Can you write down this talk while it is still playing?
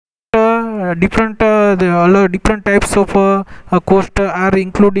different types of cost are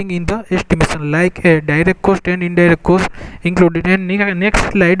including in the estimation, like direct cost and indirect cost included. And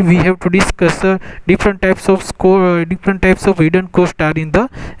next slide we have to discuss different types of hidden cost are in the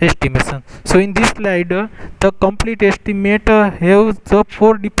estimation. So in this slide the complete estimate have the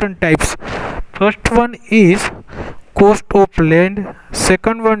 4 different types. First one is cost of land,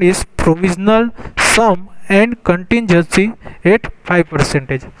 second one is provisional, sum and contingency at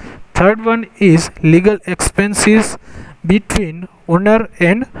 5%. Third one is legal expenses between owner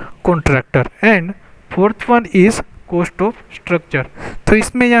and contractor, and fourth one is cost of structure. तो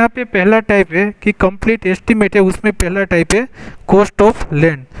इसमें यहाँ पे पहला type है कि complete estimate है, उसमें पहला टाइप है कॉस्ट ऑफ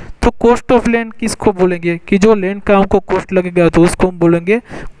लैंड. तो कॉस्ट ऑफ लैंड किसको बोलेंगे कि जो लैंड का हमको कॉस्ट लगेगा तो उसको हम बोलेंगे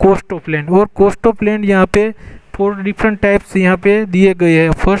कॉस्ट ऑफ लैंड. और कॉस्ट ऑफ लैंड यहाँ पे 4 डिफरेंट टाइप्स यहाँ पे दिए गए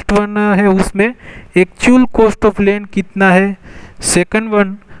हैं. फर्स्ट वन है उसमें एक्चुअल कॉस्ट ऑफ लैंड कितना है, second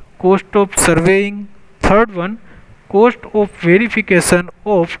one cost of surveying, third one cost of verification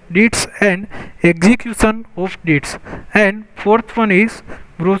of deeds and execution of deeds, and fourth one is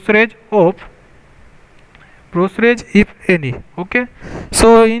brokerage if any. Okay,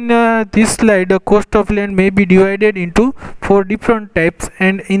 so in this slide the cost of land may be divided into 4 different types,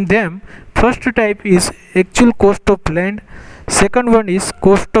 and in them first type is actual cost of land, second one is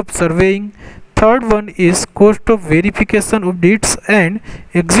cost of surveying, third one is cost of verification of deeds and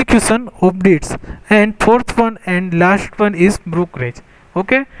execution of deeds, and fourth one and last one is brokerage.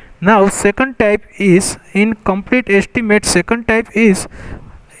 Okay, now second type is in complete estimate. Second type is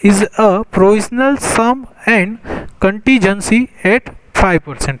a provisional sum and contingency at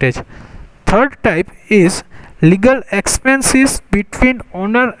 5%. Third type is legal expenses between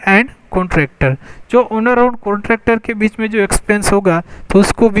owner and contractor. जो owner और contractor के बीच में जो expense होगा तो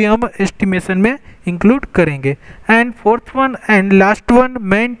उसको भी हम एस्टिमेशन में इंक्लूड करेंगे. And fourth one and last one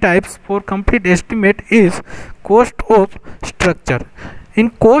main types for complete estimate is cost of structure. In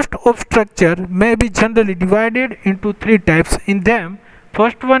cost of structure may be generally divided into 3 types. In them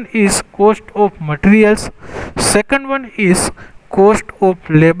first one is cost of materials, second one is cost of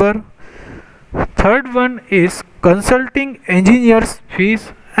labor, third one is consulting engineers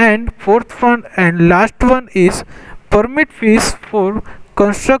fees, and fourth one and last one is permit fees for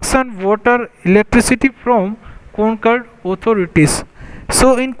construction, water, electricity from concurred authorities.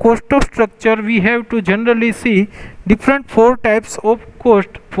 So in cost of structure we have to generally see different 4 types of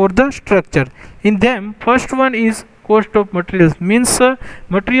cost for the structure. In them first one is cost of materials, means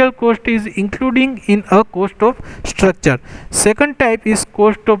material cost is including in a cost of structure. Second type is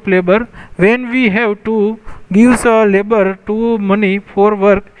cost of labor. When we have to give labor to money for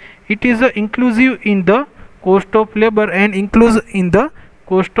work, it is inclusive in the cost of labor and includes in the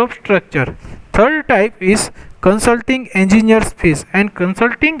cost of structure. Third type is consulting engineers fees, and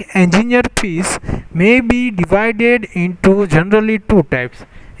consulting engineer fees may be divided into generally 2 types.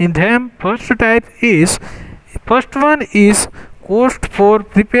 In them first one is cost for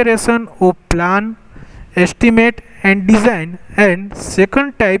preparation of plan, estimate and design, and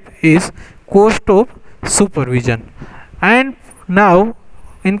second type is cost of supervision. And now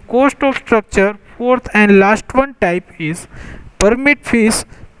in cost of structure fourth and last one type is permit fees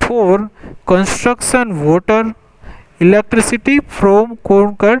for construction, water, electricity from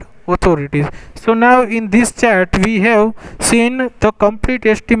concurred authorities. So now in this chart we have seen the complete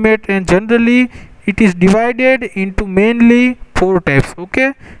estimate, and generally it is divided into mainly 4 types.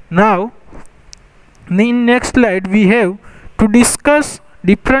 Okay, now in next slide we have to discuss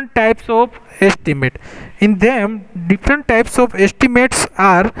different types of estimate. In them different types of estimates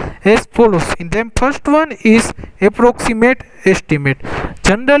are as follows. In them first one is approximate estimate.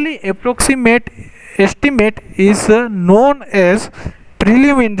 Generally approximate estimate is known as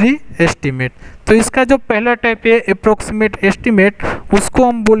preliminary estimate. तो इसका जो पहला type है approximate estimate उसको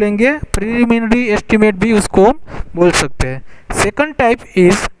हम बोलेंगे preliminary estimate, भी उसको हम बोल सकते हैं. Second type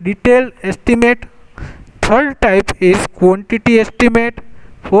is detail estimate, third type is quantity estimate,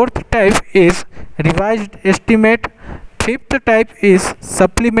 fourth type is revised estimate, fifth type is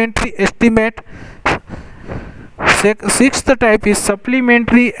supplementary estimate, sixth type is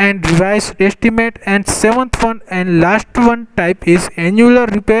supplementary and revised estimate, and seventh one and last one type is annual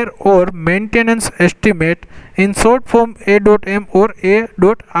repair or maintenance estimate, in short form A.M or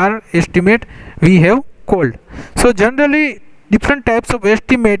A.R estimate we have called. So generally different types of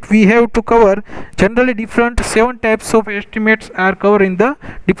estimate we have to cover. Generally different 7 types of estimates are covered in the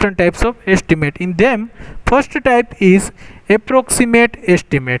different types of estimate. In them first type is approximate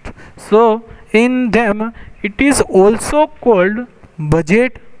estimate. So in them it is also called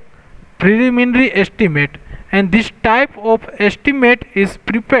budget preliminary estimate, and this type of estimate is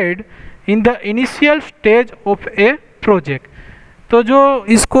prepared in the initial stage of a project. तो जो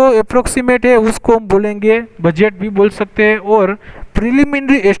इसको approximate है उसको हम बोलेंगे budget भी बोल सकते हैं और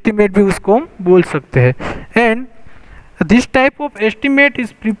प्रिलिमिनरी एस्टिमेट भी उसको हम बोल सकते हैं. And this type of estimate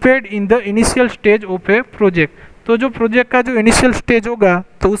is prepared in the initial stage of A project. तो जो प्रोजेक्ट का जो इनिशियल स्टेज होगा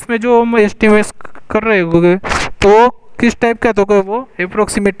तो उसमें जो हम एस्टिमेट कर रहे होंगे तो किस टाइप का, तो वो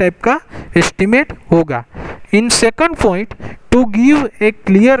अप्रोक्सीमेट टाइप का एस्टिमेट होगा. In second point, to give a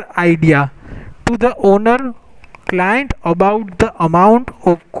clear idea to the owner client about the amount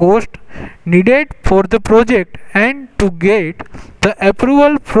of cost needed for the project and to get the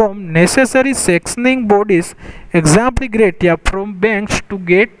approval from necessary sanctioning bodies, example criteria from banks to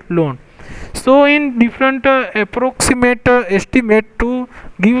get loan. So in different approximate estimate to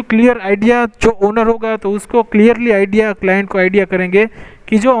give clear idea, जो owner होगा तो उसको clearly idea, client को idea करेंगे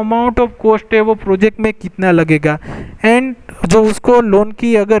कि जो amount of cost है वो प्रोजेक्ट में कितना लगेगा एंड जो उसको लोन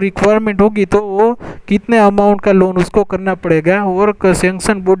की अगर रिक्वायरमेंट होगी तो वो कितने अमाउंट का लोन उसको करना पड़ेगा और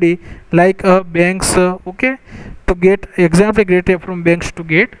sanction body like banks, okay, to get example criteria from banks to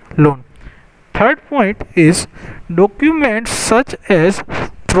get loan. Third point is documents such as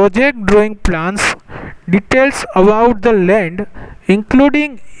project drawing plans, details about the land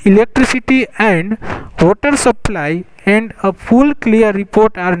including electricity and water supply and a full clear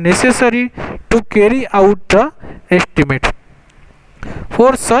report are necessary to carry out the estimate.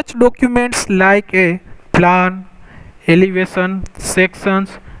 For such documents like a plan, elevation,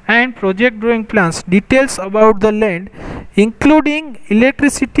 sections and project drawing plans, details about the land including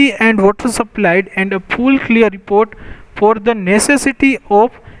electricity and water supplied and a full clear report for the necessity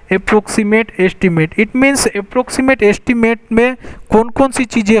of approximate estimate. It means approximate estimate में कौन कौन सी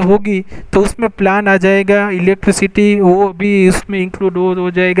चीज़ें होगी तो उसमें plan आ जाएगा, electricity वो भी उसमें इंक्लूड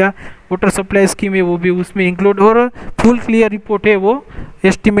हो जाएगा, वाटर सप्लाई स्कीम है वो भी उसमें इंक्लूड, और फुल क्लियर रिपोर्ट है वो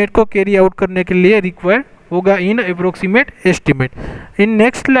एस्टिमेट को कैरी आउट करने के लिए रिक्वायर्ड होगा इन approximate estimate. In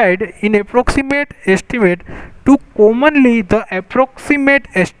next slide, in approximate estimate to commonly the approximate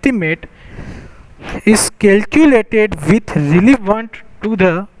estimate is calculated with relevant to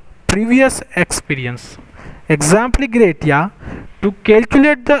the previous experience. Example criteria to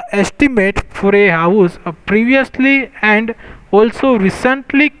calculate the estimate for a house previously and also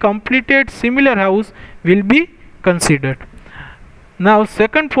recently completed similar house will be considered. Now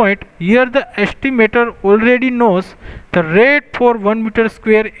second point, here the estimator already knows the rate for 1 meter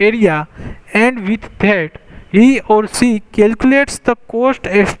square area and with that he or she calculates the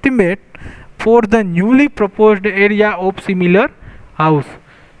cost estimate for the newly proposed area of similar house.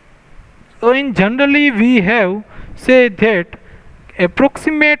 So in generally we have say that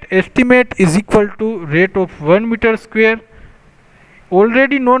approximate estimate is equal to rate of 1 meter square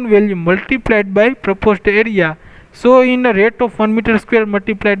already known value multiplied by proposed area. So in a rate of 1 meter square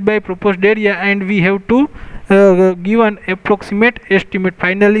multiplied by proposed area and we have to give an approximate estimate.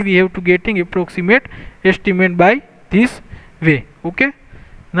 Finally we have to getting approximate estimate by this way. Okay.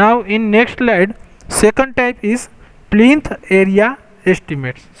 Now in next slide, second type is plinth area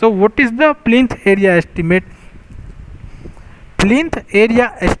estimates. So what is the plinth area estimate? Plinth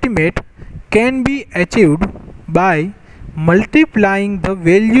area estimate can be achieved by multiplying the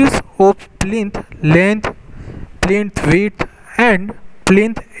values of plinth length, plinth width and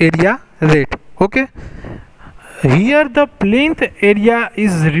plinth area rate. Okay, here the plinth area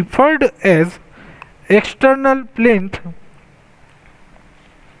is referred as external plinth.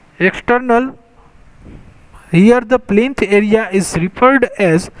 Here the plinth area is referred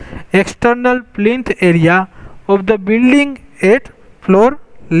as external plinth area of the building at floor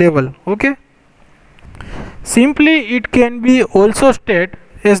level. Okay, simply it can be also stated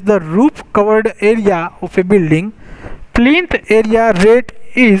as the roof covered area of a building. Plinth area rate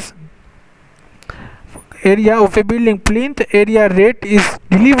is plinth area rate is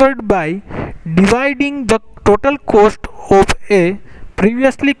delivered by dividing the total cost of a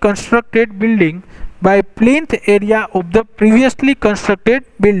previously constructed building by plinth area of the previously constructed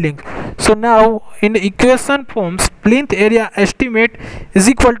building. So now in equation forms, plinth area estimate is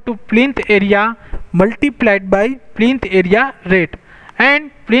equal to plinth area multiplied by plinth area rate. And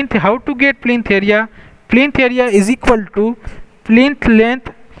plinth, how to get plinth area? Plinth area is equal to plinth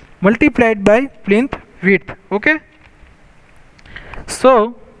length multiplied by plinth width. Okay,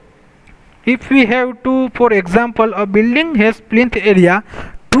 so if we have to, for example, a building has plinth area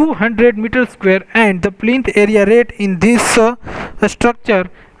 200 meter square and the plinth area rate in this structure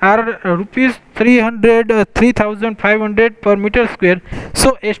are rupees 3,500 per meter square.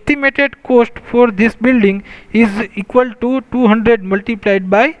 So estimated cost for this building is equal to 200 multiplied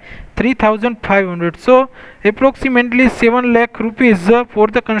by 3,500. So approximately 7 lakh rupees for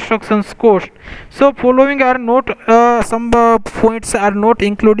the construction cost. So following are not some points are not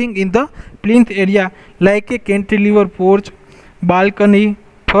including in the plinth area, like a cantilever porch, balcony,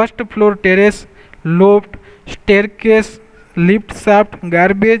 first floor terrace, loft, staircase, lift shaft,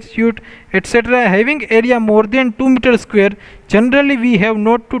 garbage chute, etc. having area more than 2 meter square. Generally we have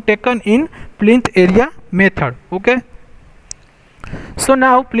not to taken in plinth area method. Okay, so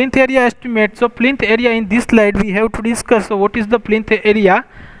now plinth area estimate. So plinth area, in this slide we have to discuss what is the plinth area.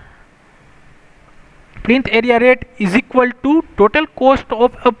 Plinth area rate is equal to total cost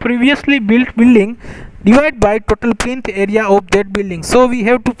of a previously built building divided by total plinth area of that building. So we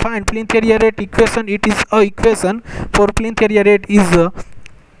have to find plinth area rate equation. It is a equation for plinth area rate is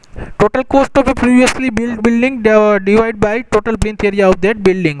total cost of a previously built building divided by total plinth area of that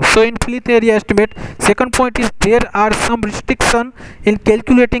building. So in plinth area estimate, second point is there are some restriction in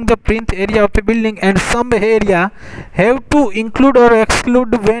calculating the plinth area of a building, and some area have to include or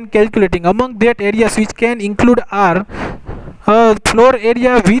exclude when calculating. Among that areas which can include are floor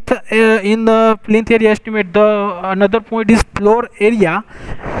area with in the plinth area estimate. The another point is floor area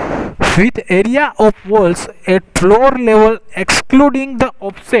with area of walls at floor level excluding the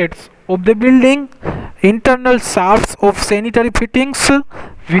offsets of the building, internal shafts of sanitary fittings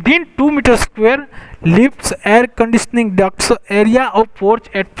within 2 meter square, lifts, air conditioning ducts, area of porch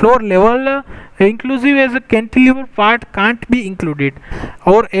at floor level inclusive as a cantilever part can't be included,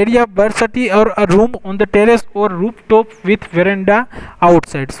 or area of varsity or a room on the terrace or rooftop with veranda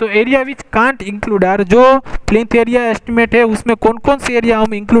outside. So area which can't include are जो plinth area estimate है उसमें कौन कौन से area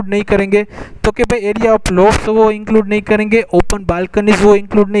हम include नहीं करेंगे, तो कि भाई एरिया ऑफ लोफ्ट्स वो इंक्लूड नहीं करेंगे, ओपन बालकनीज वो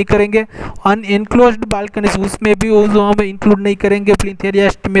इंक्लूड नहीं करेंगे, अनएनक्लोज्ड बालकनीज उसमें भी वो हम इंक्लूड नहीं करेंगे प्लिंथ एरिया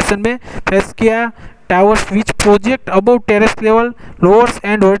एस्टिमेशन में. फर्स्ट किया towers which project above terrace level, lowers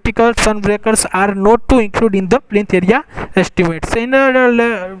and vertical sun breakers are not to include in the plinth area estimate. So in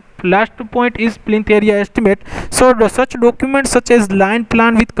last point is plinth area estimate. So such documents such as line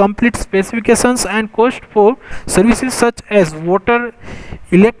plan with complete specifications and cost for services such as water,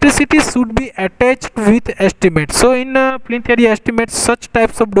 electricity should be attached with estimate. So in plinth area estimate, such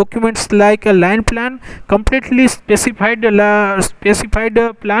types of documents like a line plan, completely specified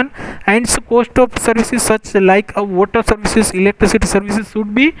plan, and cost of services such like water services, electricity services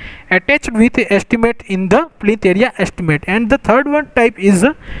should be attached with estimate in the plinth area estimate. And the third one type is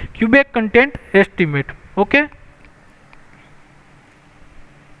cubic content estimate. Okay,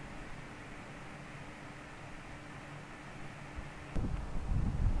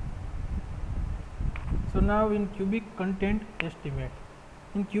 so now in cubic content estimate,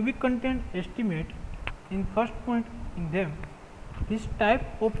 in first point in them, this type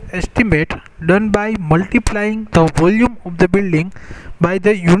of estimate done by multiplying the volume of the building by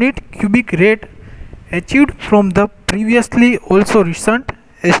the unit cubic rate achieved from the previously also recent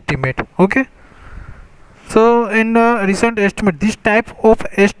estimate. Okay, so in recent estimate, this type of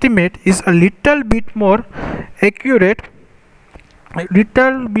estimate is a little bit more accurate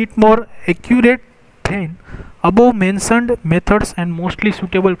than above mentioned methods and mostly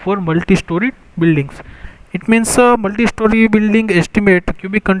suitable for multi-story buildings. It means multi-story building estimate,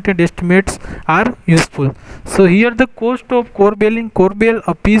 cubic content estimates are useful. So here the cost of corbelling,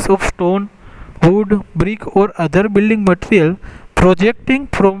 a piece of stone, wood, brick or other building material projecting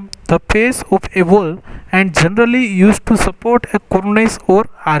from the face of a wall and generally used to support a cornice or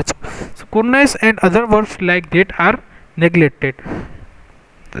arch. So cornice and other works like that are neglected.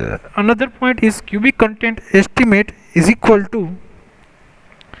 Another point is cubic content estimate is equal to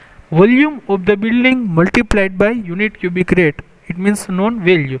volume of the building multiplied by unit cubic rate. It means known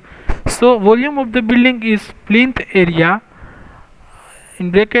value. So volume of the building is plinth area in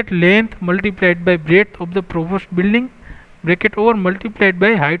bracket length multiplied by breadth of the proposed building bracket over multiplied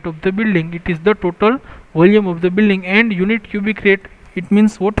by height of the building. It is the total volume of the building. And unit cubic rate, it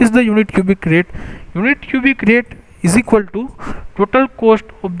means what is the unit cubic rate? Unit cubic rate is equal to total cost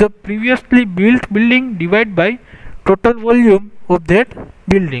of the previously built building divided by total volume of that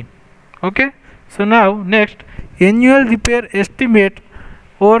building. Okay, so now next, annual repair estimate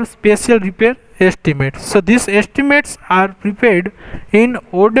or special repair estimate. So these estimates are prepared in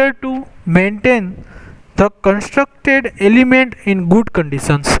order to maintain the constructed element in good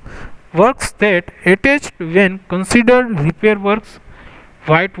conditions. Works that attached when considered repair works,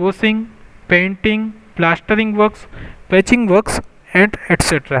 whitewashing, painting, plastering works, patching works, and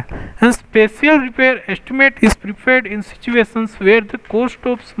etc. And special repair estimate is prepared in situations where the cost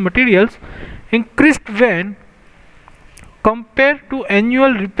of materials increased when compared to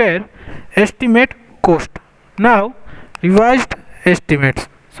annual repair estimate cost. Now revised estimates.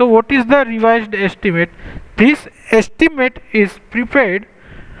 So what is the revised estimate? This estimate is prepared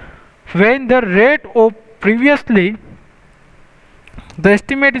when the rate of previously the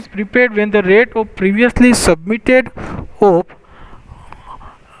estimate is prepared when the rate of previously submitted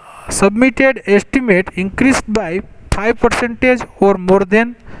estimate increased by 5% or more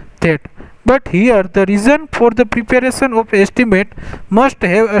than that. But here the reason for the preparation of estimate must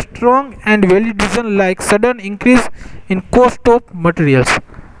have a strong and valid reason, like sudden increase in cost of materials.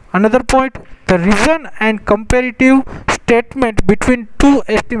 Another point, the reason and comparative statement between two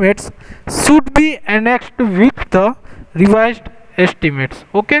estimates should be annexed with the revised estimates.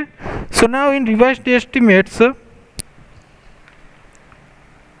 Okay, so now in revised estimates,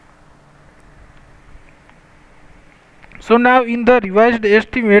 so now in the revised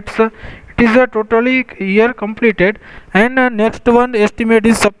estimates, it is a totally year completed, and next one estimate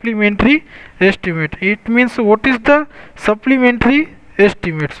is supplementary estimate. It means what is the supplementary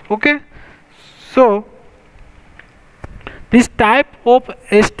estimates? Okay, so this type of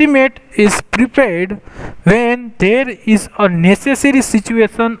estimate is prepared when there is a necessary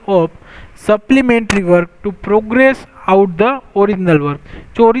situation of supplementary work to progress out the original work.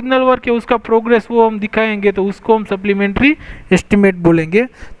 जो original work है उसका progress वो हम दिखाएंगे तो उसको हम supplementary estimate बोलेंगे.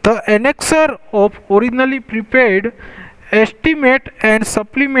 The annexure of originally prepared estimate and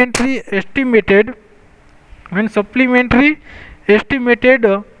supplementary estimated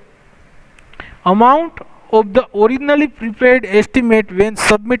amount of the originally prepared estimate when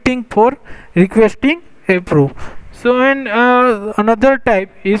submitting for requesting approve. So and another type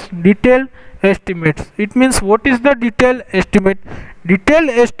is detailed estimates. It means what is the detailed estimate? Detailed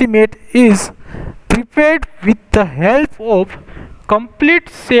estimate is prepared with the help of complete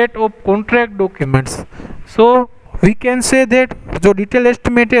set of contract documents. So we can say that जो detail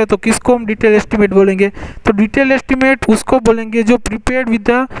estimate है तो किसको हम detail estimate बोलेंगे? तो detail estimate उसको बोलेंगे जो प्रिपेयर्ड विद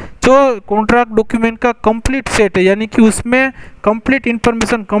द जो कॉन्ट्रैक्ट डॉक्यूमेंट का कंप्लीट सेट है, यानी कि उसमें कंप्लीट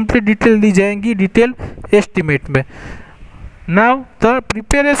इंफॉर्मेशन कंप्लीट डिटेल दी जाएंगी डिटेल एस्टिमेट में. Now the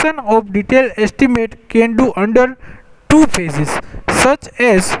preparation of detail estimate can do under two phases such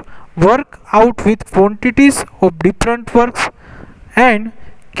as work out with quantities of different works and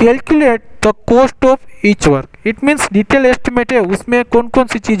calculate the cost of each work. It means detail estimate है उसमें कौन कौन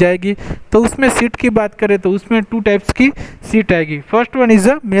सी चीज़ आएगी? तो उसमें seat की बात करें तो उसमें टू टाइप्स की सीट आएगी. First one is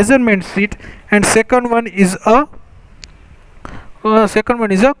a measurement seat and second one is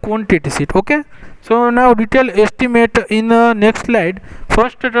a quantity seat. Okay, so now detail estimate in next slide.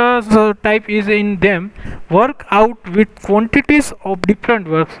 First type is in them work out with quantities of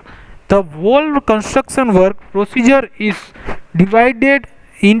different works. The whole construction work procedure is divided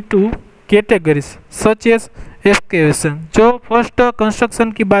into categories such as excavation. जो first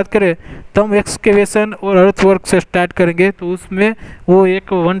construction की बात करें तो हम excavation और अर्थ work से start करेंगे तो उसमें वो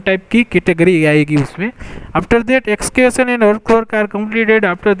एक वन टाइप की कैटेगरी आएगी उसमें. After that excavation and earth work are completed.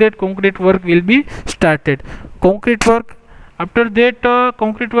 After that concrete work will be started. Concrete work after that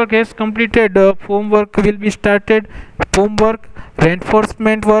concrete work has completed. Foam work will be started. Foam work,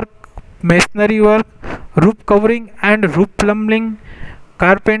 reinforcement work, masonry work, roof covering and roof plumbing,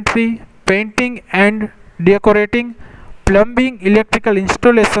 carpentry, painting and decorating, plumbing, electrical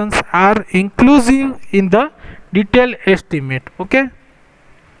installations are inclusive in the detail estimate. Okay,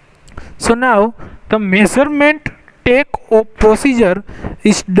 so now the measurement take of procedure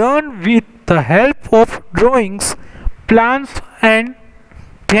is done with the help of drawings, plans and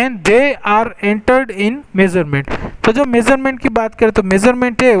then they are entered in measurement. तो जो measurement की बात करें तो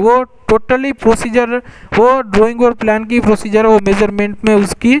measurement है वो totally procedure, वो drawing और प्लान की प्रोसीजर वो मेजरमेंट में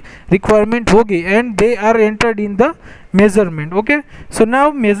उसकी रिक्वायरमेंट होगी and they are entered in the measurement. Okay, so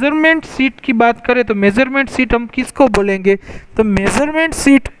now measurement seat की बात करें तो मेजरमेंट सीट हम किसको बोलेंगे? तो measurement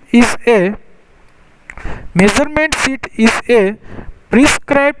seat is a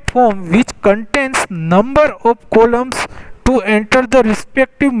prescribed form which contains number of columns to enter the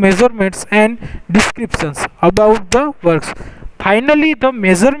respective measurements and descriptions about the works. Finally, the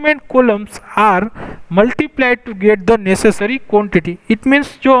measurement columns are multiplied to get the necessary quantity. It means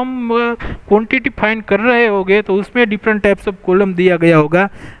जो हम quantity find कर रहे होंगे तो उसमें different types of column दिया गया होगा.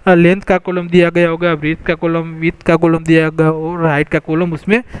 लेंथ का कॉलम दिया गया होगा, ब्रेथ का कॉलम, विड्थ का कॉलम दिया गया और हाइट का कॉलम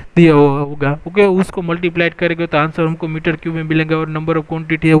उसमें दिया होगा. ओके, उसको मल्टीप्लाइड करेंगे तो आंसर हमको मीटर क्यूब में मिलेंगे और नंबर ऑफ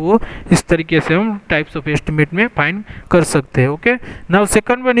क्वांटिटी है वो इस तरीके से हम टाइप्स ऑफ एस्टिमेट में फाइंड कर सकते हैं. Okay, now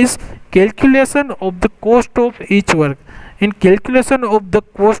second one is calculation of the cost of each work. In calculation of the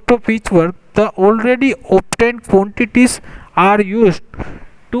cost of each work, the already obtained quantities are used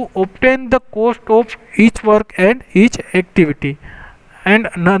to obtain the cost of each work and each activity. And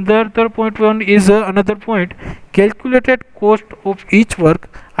another point one is another point, calculated cost of each work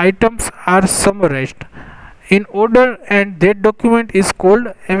items are summarized in order, and that document is called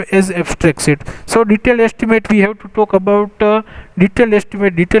as abstract sheet. So detailed estimate, we have to talk about detailed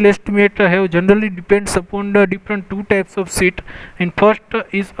estimate. Detailed estimate have generally depends upon the different two types of sheet. And first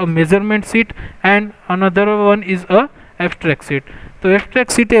is a measurement sheet and another one is a abstract sheet. तो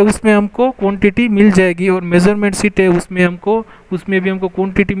abstract sheet है उसमें हमको quantity मिल जाएगी, और measurement sheet है उसमें भी हमको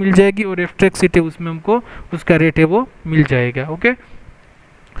क्वांटिटी मिल जाएगी, और एब्स्ट्रैक्ट शीट है उसमें हमको उसका रेट है वो मिल जाएगा. Okay,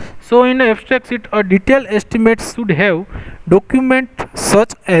 so in abstract sheet a detailed estimate should have document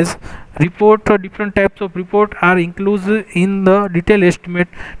such as report, or different types of report are included in the detailed estimate.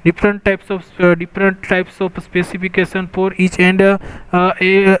 Different types of specification for each and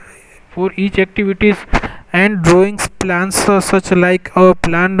for each activities, and drawings, plans such like a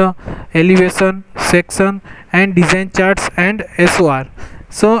plan, elevation, section, and design charts and SOR.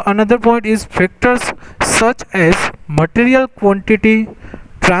 So another point is factors such as material quantity,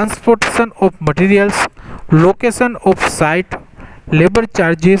 transportation of materials, location of site, labor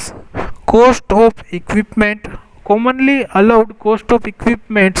charges, cost of equipment. Commonly allowed cost of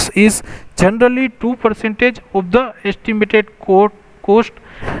equipment is generally 2% of the estimated cost.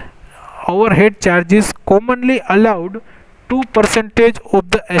 Overhead charges commonly allowed 2% of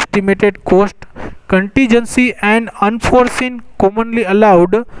the estimated cost. Contingency and unforeseen commonly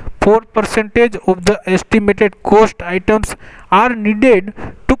allowed 4% of the estimated cost items are needed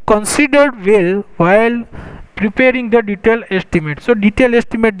to consider well while preparing the detail estimate. So detail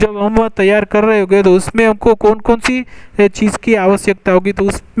estimate जब हम तैयार कर रहे होंगे तो उसमें हमको कौन कौन सी चीज़ की आवश्यकता होगी, तो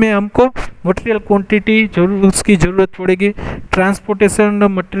उसमें हमको मटेरियल क्वांटिटी उसकी ज़रूरत पड़ेगी. ट्रांसपोर्टेशन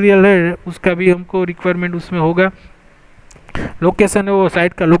मटेरियल है उसका भी हमको रिक्वायरमेंट उसमें होगा. लोकेशन है, वो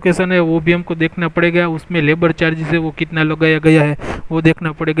साइट का लोकेशन है वो भी हमको देखना पड़ेगा. उसमें लेबर चार्जेस है वो कितना लगाया गया है वो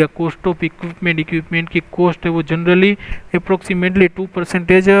देखना पड़ेगा. कॉस्ट ऑफ इक्विपमेंट की कॉस्ट है वो generally approximately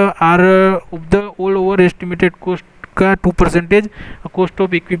 2% are of the all over estimated cost का 2% कॉस्ट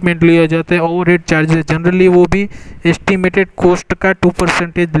ऑफ इक्विपमेंट लिया जाता है. ओवरहेड चार्जेस जनरली वो भी एस्टिमेटेड कॉस्ट का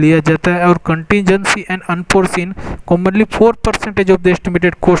 2% लिया जाता है. और contingency and unforeseen commonly 4% of the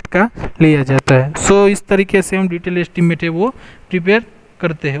estimated cost का लिया जाता है. सो इस तरीके से हम डिटेल एस्टिमेट है वो प्रिपेयर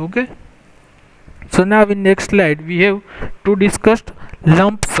करते हैं. Okay, so now in next slide we have to discuss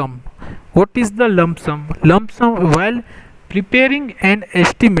lump sum. What is the lump sum? Lump sum, while preparing an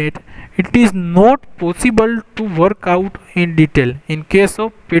estimate, it is not possible to work out in detail in case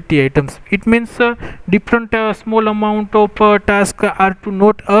of petty items. It means different small amount of tasks are to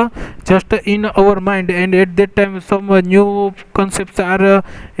not just in our mind, and at that time some new concepts are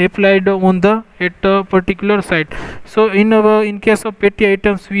applied on the at a particular site. So in case of petty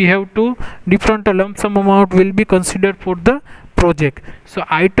items we have to different lump sum amount will be considered for the project. So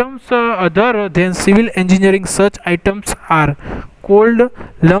items other than civil engineering, such items are called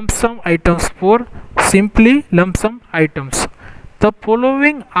lump sum items, for simply lump sum items. The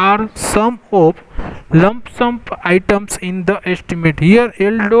following are some of lump sum items in the estimate. Here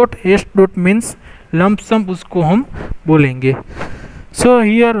L dot S dot means lump sum, उसको हम बोलेंगे. So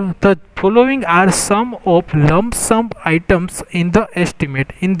here the following are some of lump sum items in the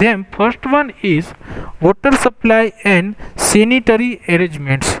estimate. In them, first one is water supply and sanitary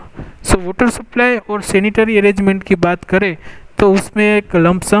arrangements. So water supply और sanitary arrangement की बात करें तो उसमें एक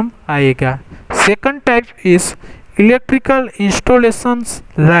lump sum आएगा. Second type is electrical installations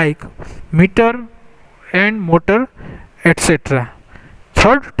like meter and motor etc.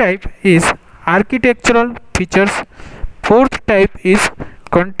 Third type is architectural features. Fourth type is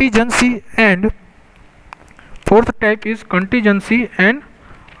contingency and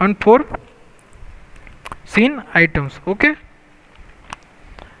unforeseen items. Okay,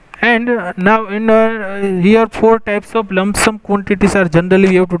 and now in here 4 types of lump sum quantities are generally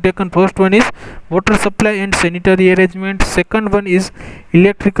we have to take. First one is water supply and sanitary arrangement. Second one is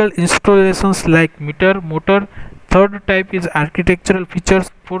electrical installations like meter, motor. Third type is architectural features.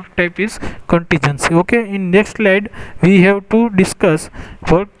 Fourth type is contingency. Okay, in next slide we have to discuss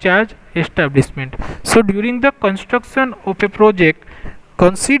work charge establishment. So during the construction of a project,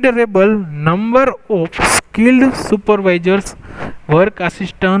 considerable number of skilled supervisors, work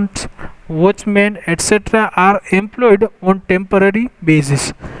assistants, watchmen etc. are employed on temporary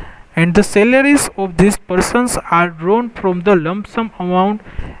basis, and the salaries of these persons are drawn from the lump sum amount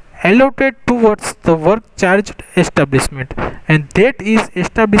allotted towards the work charged establishment, and that is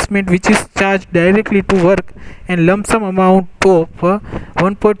establishment which is charged directly to work, and lump sum amount of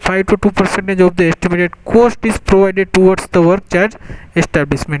 1.5 to 2% of the estimated cost is provided towards the work charge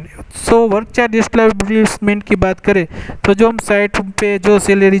establishment. So work charge establishment की बात करें तो जो हम site पे जो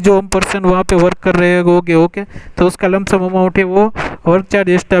salary जो हम पर्सन वहाँ पे वर्क कर रहे होंगे ओके, तो उसका लम सम अमाउंट है वो वर्क चार्ज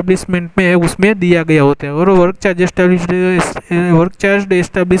एस्टेब्लिशमेंट में है उसमें दिया गया होता है, और वर्क चार्ज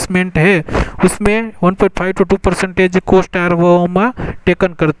एस्टेब्लिशमेंट है उसमें 1.5 to 2% कॉस्ट आर वो हम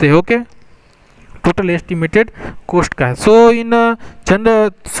टेकन करते हैं ओके, total estimated cost का. So in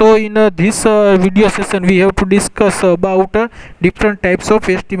this video session we have to discuss about different types of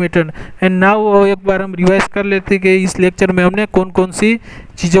estimation, and now एक बार हम रिवाइज कर लेते हैं कि इस लेक्चर में हमने कौन कौन सी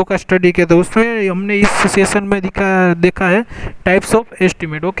चीज़ों का स्टडी किया था. उसमें हमने इस सेशन में देखा है types of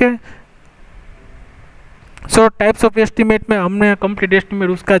estimate okay. So types of estimate में हमने कंप्लीट एस्टिमेट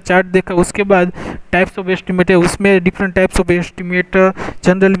उसका चार्ट देखा, उसके बाद टाइप्स ऑफ एस्टिमेट है उसमें different types of estimate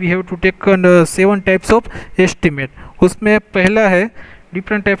general we have to take 7 types of estimate. उसमें पहला है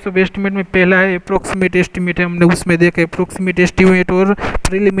डिफरेंट टाइप्स ऑफ एस्टिमेट में पहला है अप्रोक्सीमेट एस्टिमेट है, हमने उसमें देखा अप्रोक्सीमेट एस्टिमेट और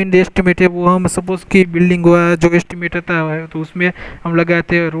प्रिलिमिनरी एस्टिमेट है. वो हम सपोज की बिल्डिंग हुआ जो एस्टिमेट होता है तो उसमें हम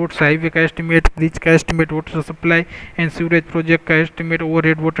लगाते हैं रोड्स हाईवे का एस्टिमेट, ब्रिज का estimate, water supply and sewerage project का एस्टिमेट,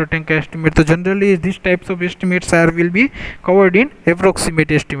 ओवरहेड वाटर टैंक का एस्टिमेट. तो generally this types of estimates are will be covered in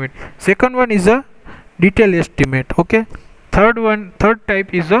approximate estimate. Second one is a detail estimate okay. Third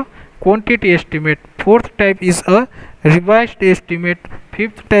type is a quantity estimate. Fourth type is a revised estimate.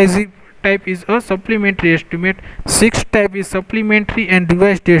 Fifth type is a supplementary estimate. Sixth type is supplementary and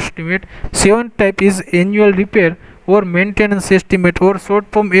revised estimate. Seventh type is annual repair or maintenance estimate or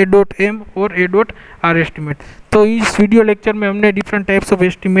short form A.M or A.R estimate. तो इस video lecture में हमने different types of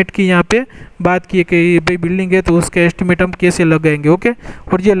estimate की यहाँ पे बात की है कि भाई बिल्डिंग है तो उसका एस्टिमेट हम कैसे लगाएंगे ओके.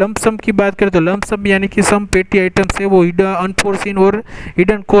 और ये लंप सम की बात करें तो लंप सम यानी कि सम पेटी आइटम्स है वो अनफोर्सिन और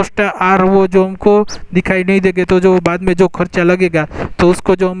हिडन कॉस्ट आर वो जो हमको दिखाई नहीं देंगे, तो जो बाद में जो खर्चा लगेगा तो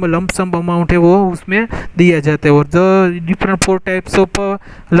उसको जो हम लंप सम अमाउंट है वो उसमें दिया जाता है. और जो different 4 types of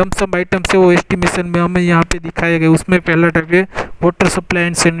lump some items है वो एस्टिमेशन में हमें यहाँ पे दिखाया गया. उसमें पहला टाइप है water supply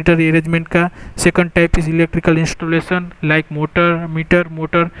and sanitary arrangement का. Second type is electrical installation like motor.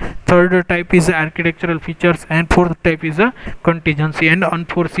 Third type is architectural features, and fourth type is a contingency and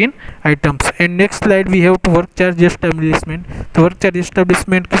unforeseen items. And next slide we have to work charge establishment. तो work charge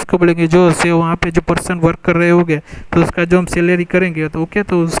establishment किसको बोलेंगे, जो से वहाँ पे जो person work कर रहे होंगे तो उसका जो हम सैलरी करेंगे तो ओके,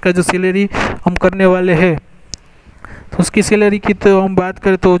 तो उसका जो सैलरी हम करने वाले हैं तो उसकी सैलरी की तो हम बात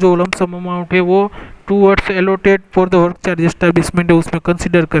करें तो जो लंप सम अमाउंट है वो towards allotted for the work charge establishment है उसमें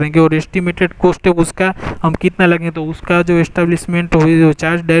कंसीडर करेंगे. और एस्टिमेटेड कॉस्ट है उसका हम कितना लगेंगे तो उसका जो एस्टेब्लिशमेंट हो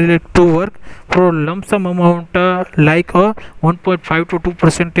charge direct to work for lump some amount like 1.5 to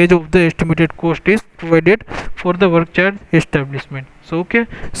 2% of the estimated cost is provided for the work charge establishment. So okay,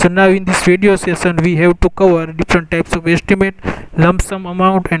 so now in this video session we have to cover different types of estimate, lump sum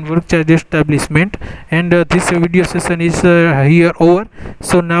amount and work charge establishment, and this video session is here over.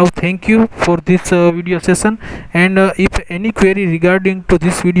 So now thank you for this video session, and if any query regarding to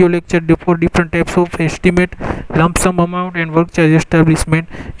this video lecture for different types of estimate, lump sum amount and work charge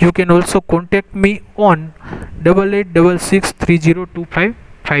establishment, you can also contact me on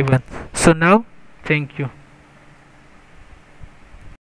 8866302551. So now thank you.